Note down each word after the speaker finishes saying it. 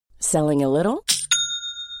Selling a little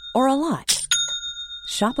or a lot?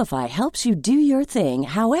 Shopify helps you do your thing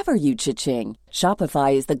however you cha-ching.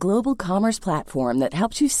 Shopify is the global commerce platform that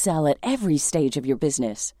helps you sell at every stage of your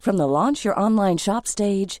business. From the launch your online shop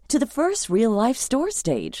stage to the first real-life store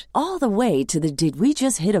stage, all the way to the did we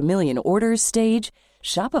just hit a million orders stage.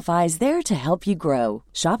 Shopify is there to help you grow.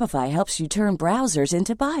 Shopify helps you turn browsers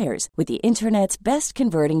into buyers with the internet's best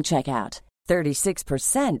converting checkout.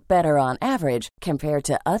 36% better on average compared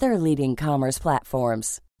to other leading commerce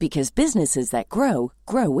platforms. Because businesses that grow,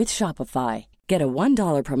 grow with Shopify. Get a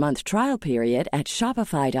 $1 per month trial period at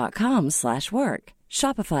shopify.com/work.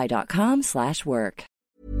 Shopify.com/work.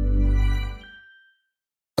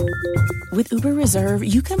 With Uber Reserve,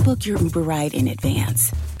 you can book your Uber ride in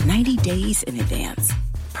advance, 90 days in advance.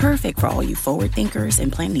 Perfect for all you forward thinkers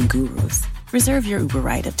and planning gurus. Reserve your Uber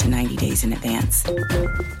ride up to 90 days in advance.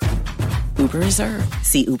 Uber Reserve.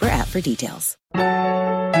 See Uber app for details.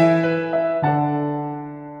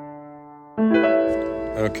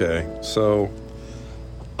 Okay, so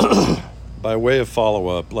by way of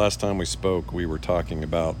follow-up, last time we spoke, we were talking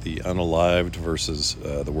about the unalived versus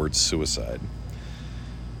the word suicide.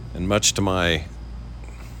 And much to my, I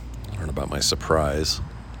don't know about my surprise,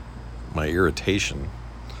 my irritation,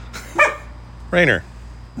 Rainer,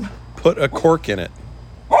 put a cork in it.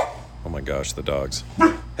 Oh my gosh, the dogs.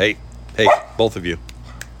 Hey, both of you.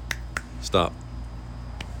 Stop.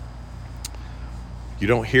 You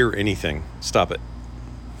don't hear anything. Stop it.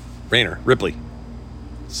 Rainer, Ripley.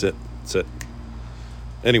 Sit.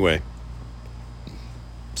 Anyway.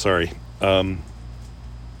 Sorry. Oh,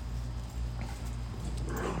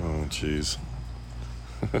 jeez.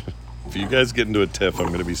 If you guys get into a tiff, I'm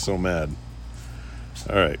going to be so mad.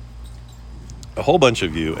 All right. A whole bunch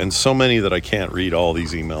of you, and so many that I can't read all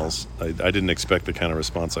these emails. I didn't expect the kind of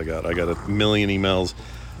response I got. I got 1 million emails,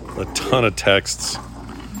 a ton of texts, a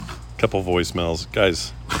couple voicemails.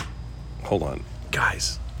 Guys, hold on.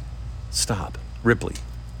 Guys, stop. Ripley.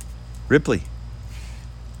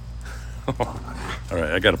 All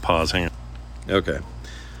right, I got to pause. Hang on. Okay.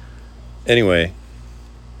 Anyway,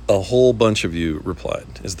 a whole bunch of you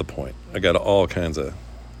replied, is the point. I got all kinds of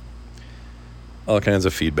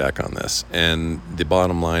feedback on this. And the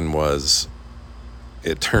bottom line was,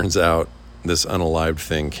 it turns out this unalived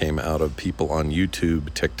thing came out of people on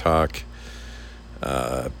YouTube, TikTok,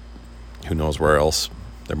 who knows where else.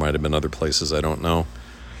 There might have been other places, I don't know,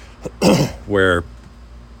 where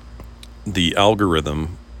the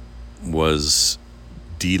algorithm was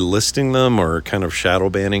delisting them or kind of shadow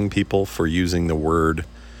banning people for using the word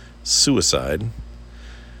suicide,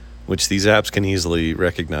 which these apps can easily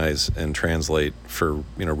recognize and translate for,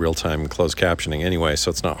 real-time closed captioning anyway,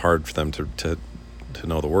 so it's not hard for them to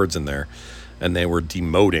know the words in there. And they were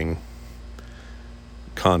demoting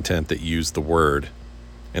content that used the word,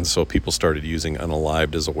 and so people started using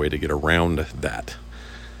unalived as a way to get around that.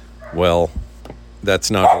 Well, that's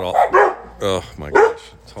not at all... Oh my gosh.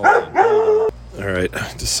 Hold on. All right,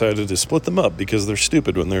 I decided to split them up because they're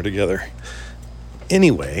stupid when they're together.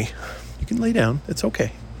 Anyway, you can lay down. It's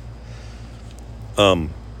okay.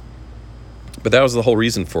 But that was the whole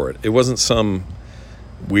reason for it. It wasn't some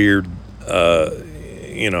weird, I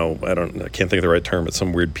can't think of the right term, but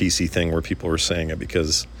some weird PC thing where people were saying it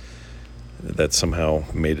because that somehow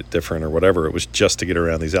made it different or whatever. It was just to get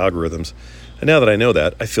around these algorithms. And now that I know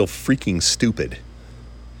that, I feel freaking stupid.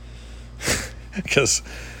 Because,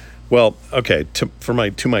 well, okay,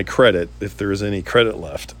 to my credit, if there is any credit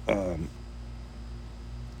left,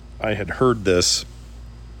 I had heard this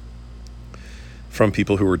from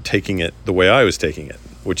people who were taking it the way I was taking it,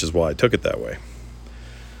 which is why I took it that way.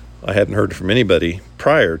 I hadn't heard from anybody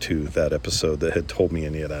prior to that episode that had told me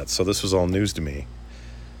any of that, so this was all news to me,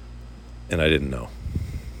 and I didn't know.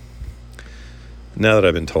 Now that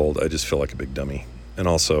I've been told, I just feel like a big dummy. And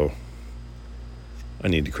also, I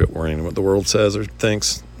need to quit worrying what the world says or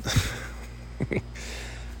thinks.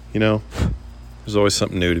 There's always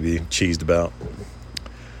something new to be cheesed about.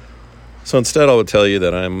 So instead, I will tell you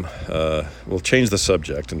that we'll change the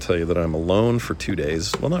subject and tell you that I'm alone for 2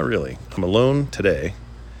 days. Well, not really. I'm alone today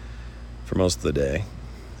for most of the day.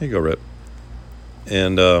 There you go, Rip.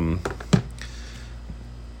 And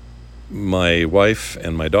my wife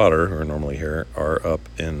and my daughter, who are normally here, are up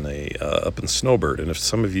in Snowbird. And if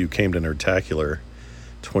some of you came to Nerdtacular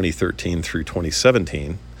 2013 through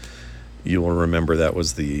 2017, you will remember that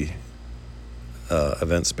was the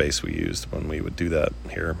event space we used when we would do that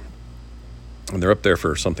here. And they're up there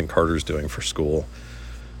for something Carter's doing for school,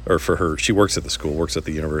 or for her. She works at the school, works at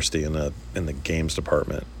the university in the games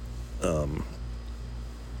department. And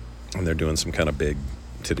they're doing some kind of big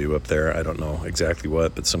to-do up there. I don't know exactly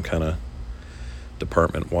what, but some kind of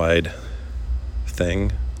department-wide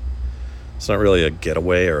thing. It's not really a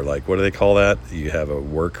getaway, or like, what do they call that? You have a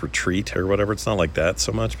work retreat or whatever. It's not like that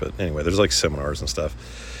so much, but anyway, there's like seminars and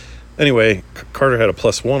stuff. Anyway, Carter had a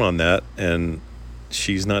 +1 on that, and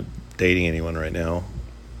she's not dating anyone right now.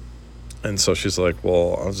 And so she's like,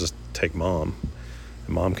 well, I'll just take Mom.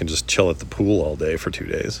 And Mom can just chill at the pool all day for 2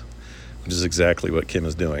 days, which is exactly what Kim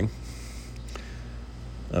is doing.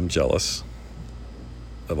 I'm jealous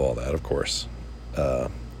of all that, of course.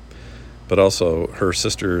 But also her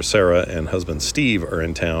sister Sarah and husband Steve are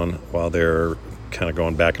in town while they're kind of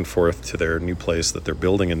going back and forth to their new place that they're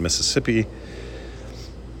building in Mississippi.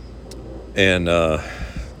 And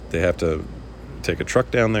they have to take a truck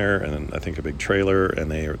down there, and I think a big trailer, and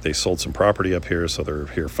they sold some property up here, so they're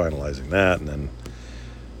here finalizing that, and then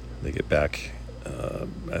they get back.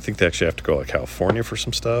 I think they actually have to go to California for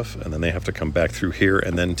some stuff, and then they have to come back through here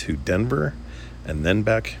and then to Denver and then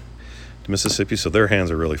back to Mississippi. So their hands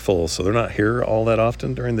are really full, so they're not here all that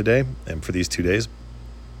often during the day and for these 2 days.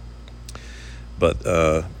 But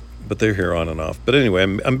they're here on and off. But anyway,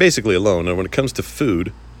 I'm basically alone, and when it comes to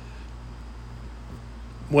food,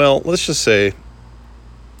 well, let's just say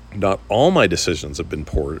not all my decisions have been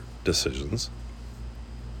poor decisions.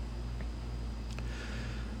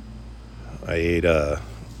 I ate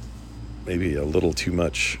maybe a little too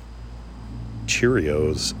much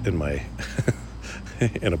Cheerios in my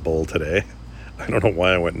in a bowl today. I don't know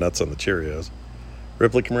why I went nuts on the Cheerios.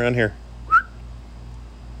 Ripley, come around here.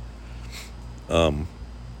 And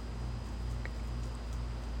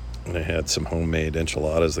I had some homemade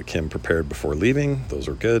enchiladas that Kim prepared before leaving. Those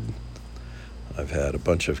are good. I've had a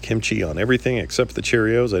bunch of kimchi on everything except the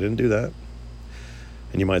Cheerios. I didn't do that.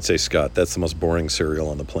 And you might say, Scott, that's the most boring cereal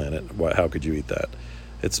on the planet. How could you eat that?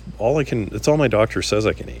 It's all my doctor says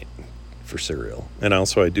I can eat for cereal. And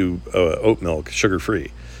also I do oat milk,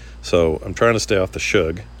 sugar-free. So I'm trying to stay off the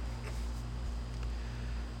shug.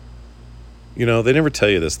 You know, they never tell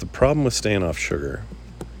you this. The problem with staying off sugar,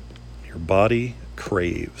 your body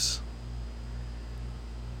craves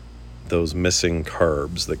those missing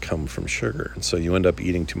carbs that come from sugar. And so you end up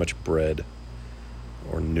eating too much bread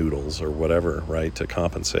or noodles or whatever, right, to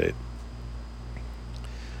compensate.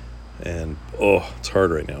 And, it's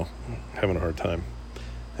hard right now. I'm having a hard time.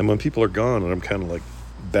 And when people are gone and I'm kind of like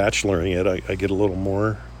bacheloring it, I get a little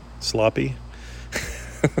more sloppy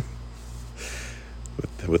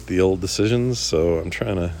with the old decisions. So I'm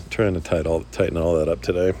trying to tighten all that up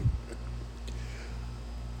today.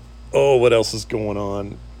 Oh, what else is going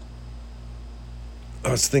on? I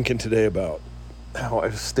was thinking today about how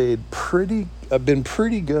I've been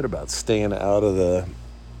pretty good about staying out of the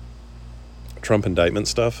Trump indictment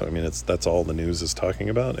stuff. I mean, that's all the news is talking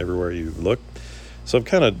about everywhere you look. So I've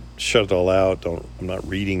kind of shut it all out. I'm not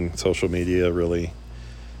reading social media really,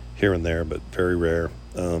 here and there, but very rare.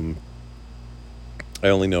 I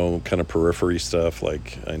only know kind of periphery stuff.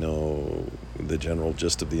 Like I know the general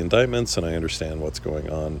gist of the indictments, and I understand what's going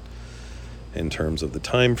on in terms of the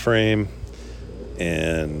time frame,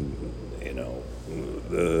 and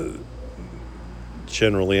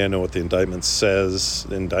generally I know what the indictments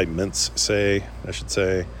say, I should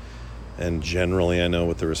say, and generally I know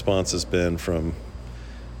what the response has been from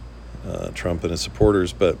Trump and his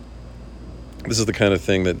supporters. But this is the kind of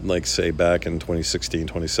thing that, like, say back in 2016,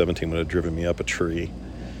 2017, would have driven me up a tree.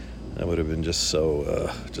 I would have been just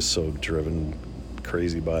so driven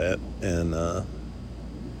crazy by it. And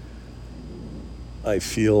I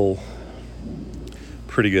feel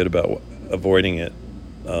pretty good about avoiding it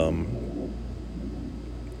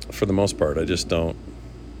for the most part. I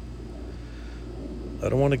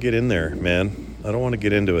don't want to get in there, man. I don't want to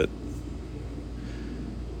get into it.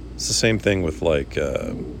 It's the same thing with, like,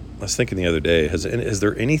 I was thinking the other day, is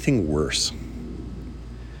there anything worse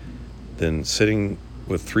than sitting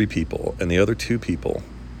with 3 people and the other 2 people,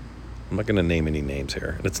 I'm not going to name any names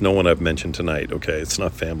here, and it's no one I've mentioned tonight, okay? It's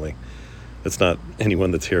not family. It's not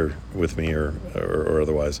anyone that's here with me or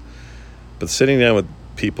otherwise. But sitting down with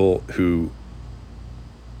people who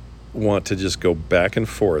want to just go back and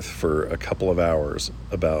forth for a couple of hours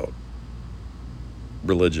about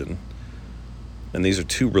religion. And these are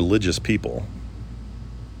 2 religious people,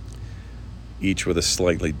 each with a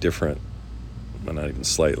slightly different, well, not even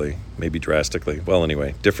slightly, maybe drastically. Well,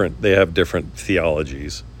 anyway, different. They have different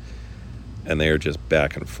theologies, and they are just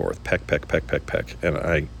back and forth, peck. And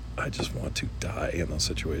I just want to die in those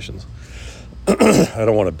situations. I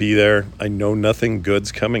don't want to be there. I know nothing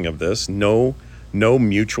good's coming of this. No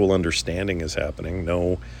mutual understanding is happening.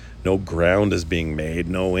 No ground is being made.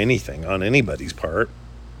 No anything on anybody's part.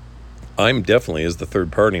 I'm definitely, as the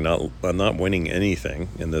third party, I'm not winning anything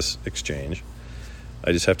in this exchange.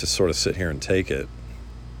 I just have to sort of sit here and take it.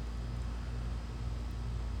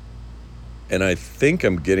 And I think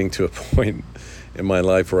I'm getting to a point in my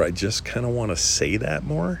life where I just kind of want to say that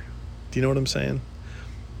more. Do you know what I'm saying?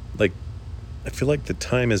 Like, I feel like the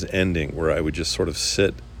time is ending where I would just sort of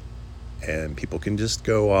sit and people can just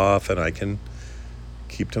go off and I can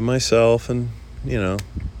keep to myself and,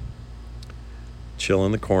 chill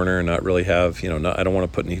in the corner and not really have, I don't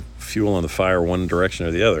want to put any fuel on the fire one direction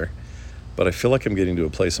or the other. But I feel like I'm getting to a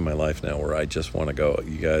place in my life now where I just want to go,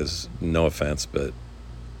 you guys, no offense, but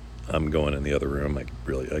I'm going in the other room. I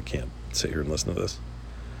can't sit here and listen to this.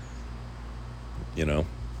 And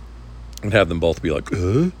have them both be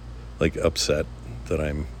like upset that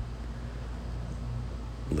I'm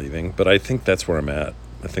leaving. But I think that's where I'm at.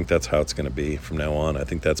 I think that's how it's going to be from now on. I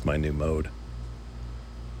think that's my new mode.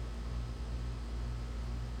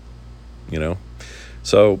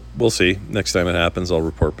 So we'll see. Next time it happens, I'll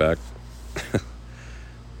report back.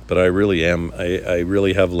 But I really am. I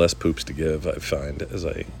really have less poops to give. I find as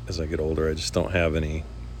I get older, I just don't have any.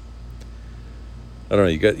 I don't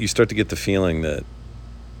know. You start to get the feeling that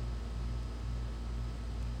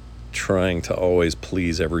trying to always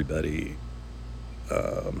please everybody,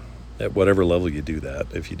 at whatever level you do that,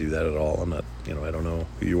 if you do that at all. I'm not. I don't know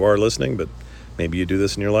who you are listening, but maybe you do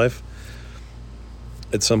this in your life.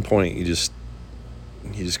 At some point, you just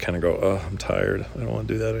kind of go, oh, I'm tired. I don't want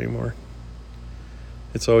to do that anymore.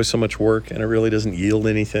 It's always so much work, and it really doesn't yield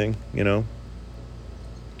anything, And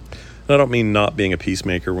I don't mean not being a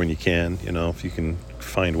peacemaker when you can, if you can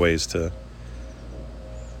find ways to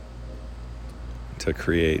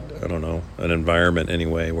create, I don't know, an environment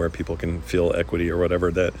anyway where people can feel equity or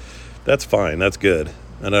whatever, that's fine, that's good.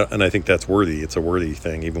 And I think that's worthy. It's a worthy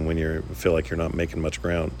thing, even when you feel like you're not making much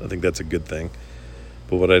ground. I think that's a good thing.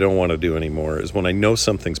 But what I don't want to do anymore is when I know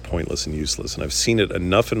something's pointless and useless, and I've seen it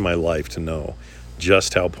enough in my life to know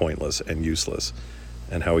just how pointless and useless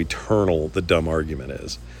and how eternal the dumb argument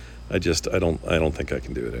is. I don't think I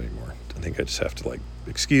can do it anymore. I think I just have to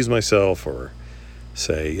excuse myself or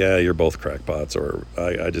say, yeah, you're both crackpots, or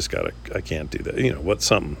I can't do that.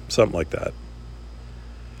 Something like that.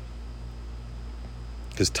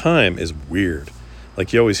 Because time is weird.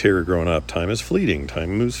 Like you always hear growing up, time is fleeting,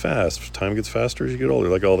 time moves fast, time gets faster as you get older,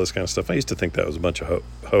 like all this kind of stuff. I used to think that was a bunch of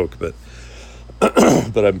hoke, but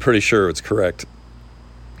but I'm pretty sure it's correct.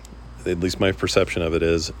 At least my perception of it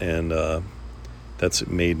is, and that's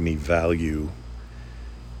made me value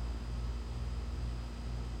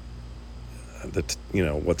that.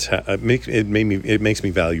 It makes me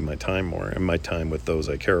value my time more and my time with those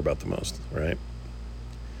I care about the most. Right?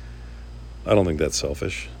 I don't think that's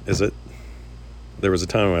selfish, is it? There was a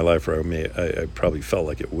time in my life where I probably felt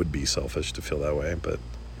like it would be selfish to feel that way, but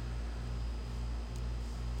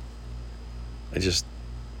I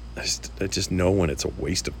just know when it's a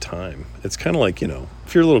waste of time. It's kind of like,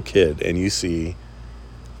 if you're a little kid and you see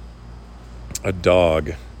a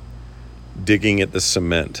dog digging at the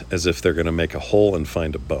cement as if they're going to make a hole and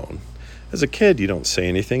find a bone. As a kid, you don't say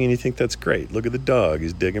anything and you think that's great. Look at the dog.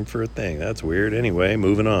 He's digging for a thing. That's weird. Anyway,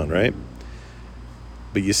 moving on, right?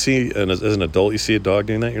 But you see, as an adult, you see a dog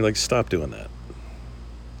doing that, you're like, stop doing that.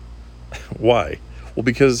 Why? Well,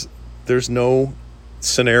 because there's no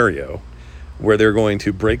scenario where they're going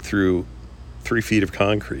to break through 3 feet of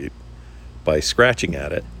concrete by scratching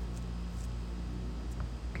at it,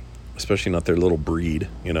 especially not their little breed,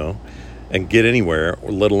 and get anywhere,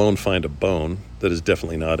 or let alone find a bone that is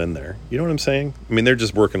definitely not in there. You know what I'm saying? I mean, they're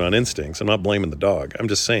just working on instincts. I'm not blaming the dog. I'm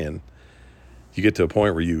just saying, you get to a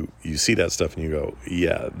point where you see that stuff and you go,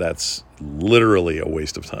 yeah, that's literally a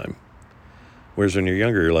waste of time. Whereas when you're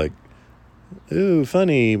younger, you're like, ooh,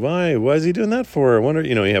 funny, why is he doing that for? I wonder,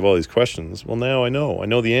 you have all these questions. Well, now I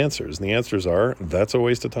know the answers, and the answers are, that's a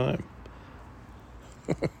waste of time.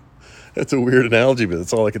 That's a weird analogy, but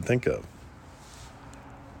that's all I can think of.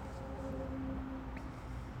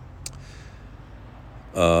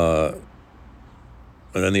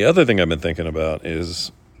 And then the other thing I've been thinking about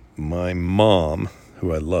is my mom,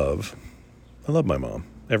 who I love. I love my mom.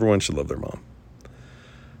 Everyone should love their mom.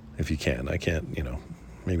 If you can. I can't,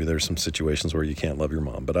 maybe there's some situations where you can't love your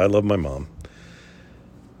mom, but I love my mom.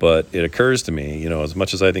 But it occurs to me, as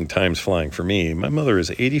much as I think time's flying for me, my mother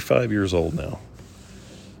is 85 years old now.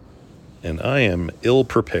 And I am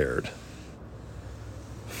ill-prepared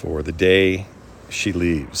for the day she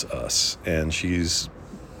leaves us. And she's,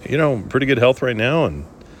 pretty good health right now and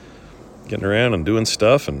getting around and doing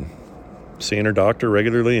stuff and seeing her doctor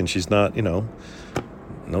regularly. And she's not, no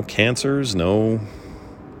cancers, no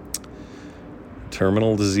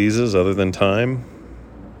terminal diseases other than time.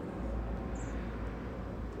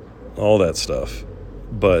 All that stuff.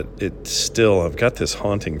 But it still, I've got this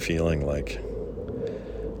haunting feeling like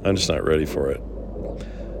I'm just not ready for it.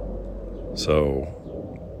 So,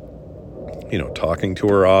 talking to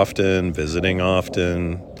her often, visiting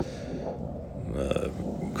often,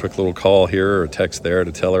 quick little call here or text there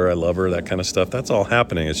to tell her I love her, that kind of stuff. That's all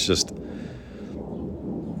happening. It's just,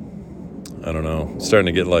 I don't know, starting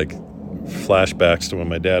to get like flashbacks to when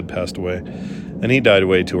my dad passed away. And he died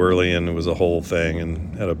way too early, and it was a whole thing,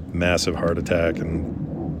 and had a massive heart attack,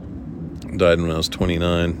 and died when I was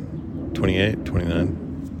 29, 28,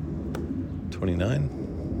 29,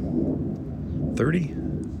 29, 30?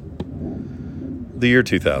 The year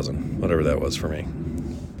 2000, whatever that was for me.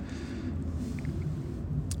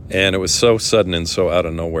 And it was so sudden and so out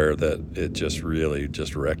of nowhere that it just really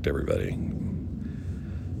just wrecked everybody.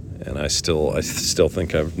 And I still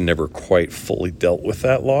think I've never quite fully dealt with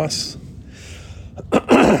that loss.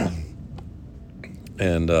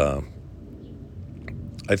 And I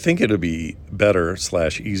think it'll be better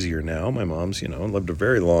 / easier now. My mom's, lived a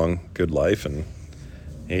very long, good life, and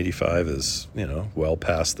 85 is, well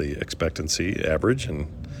past the expectancy average, and,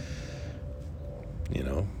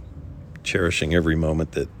 cherishing every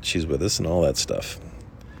moment that she's with us and all that stuff.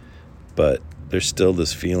 But there's still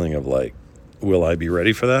this feeling of like, will I be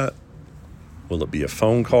ready for that? Will it be a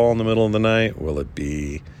phone call in the middle of the night? Will it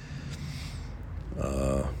be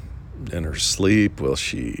in her sleep? Will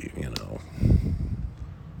she,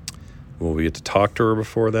 will we get to talk to her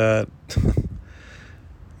before that?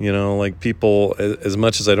 Like people, as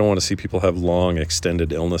much as I don't want to see people have long,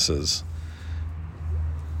 extended illnesses,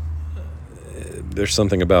 there's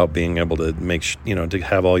something about being able to make, to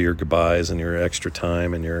have all your goodbyes and your extra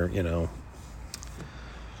time and your,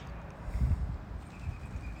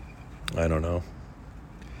 I don't know.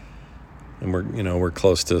 And we're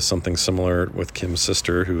close to something similar with Kim's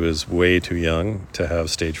sister, who is way too young to have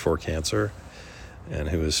stage 4 cancer, and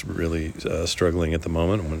who is really struggling at the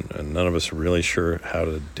moment. And none of us are really sure how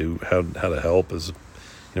to help. Is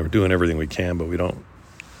we're doing everything we can, but we don't.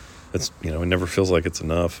 It's it never feels like it's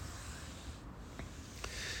enough.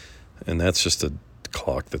 And that's just a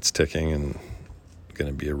clock that's ticking, and going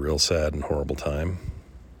to be a real sad and horrible time.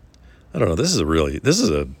 I don't know. This is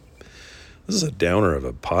a downer of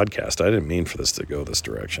a podcast. I didn't mean for this to go this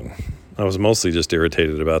direction. I was mostly just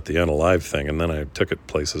irritated about the unalive thing, and then I took it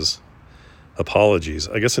places. Apologies.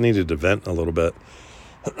 I guess I needed to vent a little bit.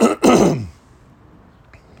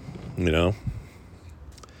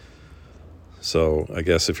 So I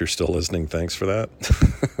guess if you're still listening, thanks for that.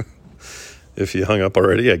 If you hung up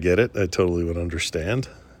already, I get it. I totally would understand.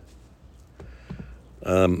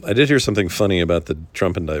 I did hear something funny about the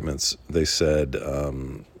Trump indictments. They said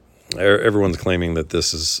everyone's claiming that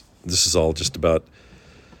this is all just about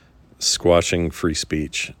squashing free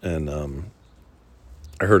speech, and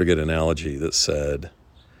I heard a good analogy that said,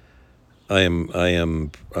 I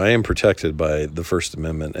am protected by the First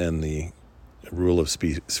Amendment and the rule of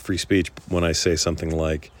free speech when I say something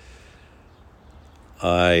like,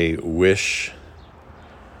 I wish,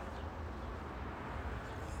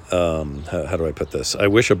 how do I put this? I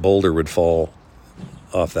wish a boulder would fall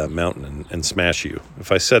off that mountain and smash you.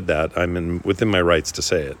 If I said that, I'm within my rights to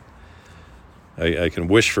say it. I can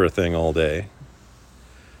wish for a thing all day.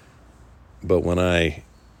 But when I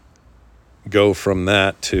go from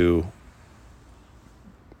that to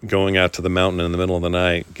going out to the mountain in the middle of the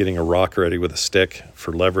night, getting a rock ready with a stick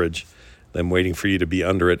for leverage, then waiting for you to be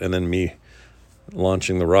under it, and then me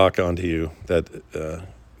launching the rock onto you, that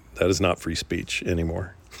is not free speech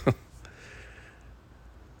anymore.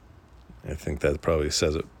 I think that probably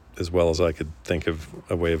says it as well as I could think of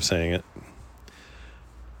a way of saying it.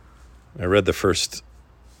 I read the first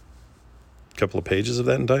couple of pages of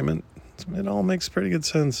that indictment. It all makes pretty good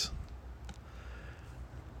sense.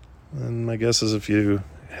 And my guess is if you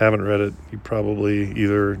haven't read it, you probably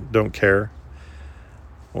either don't care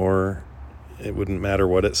or it wouldn't matter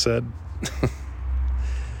what it said.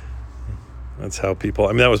 That's how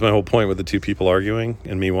people... that was my whole point with the two people arguing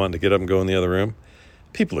and me wanting to get up and go in the other room.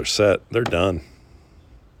 People are set. They're done.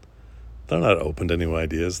 They're not open to new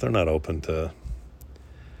ideas. They're not open to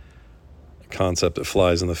a concept that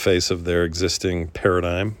flies in the face of their existing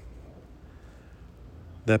paradigm.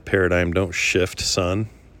 That paradigm don't shift, son.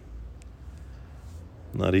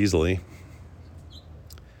 Not easily.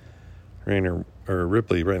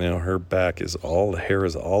 Ripley right now, her back is the hair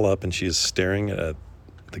is all up, and she is staring at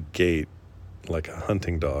the gate like a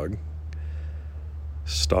hunting dog,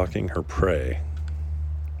 stalking her prey.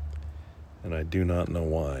 And I do not know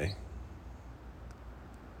why.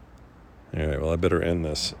 All right, well, I better end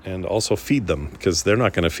this. And also feed them, because they're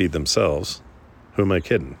not going to feed themselves. Who am I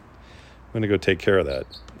kidding? I'm going to go take care of that.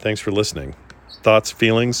 Thanks for listening. thoughts,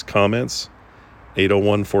 feelings, comments,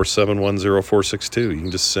 801-471-0462. You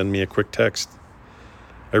can just send me a quick text.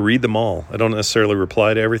 I read them all. I don't necessarily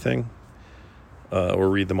reply to everything or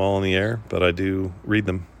read them all in the air, but I do read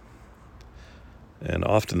them. And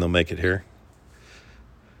often they'll make it here.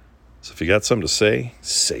 So if you got something to say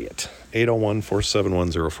it.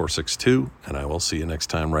 801-471-0462, and I will see you next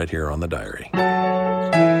time right here on The Diary.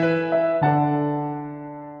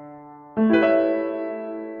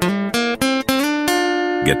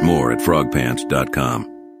 Get more at frogpants.com.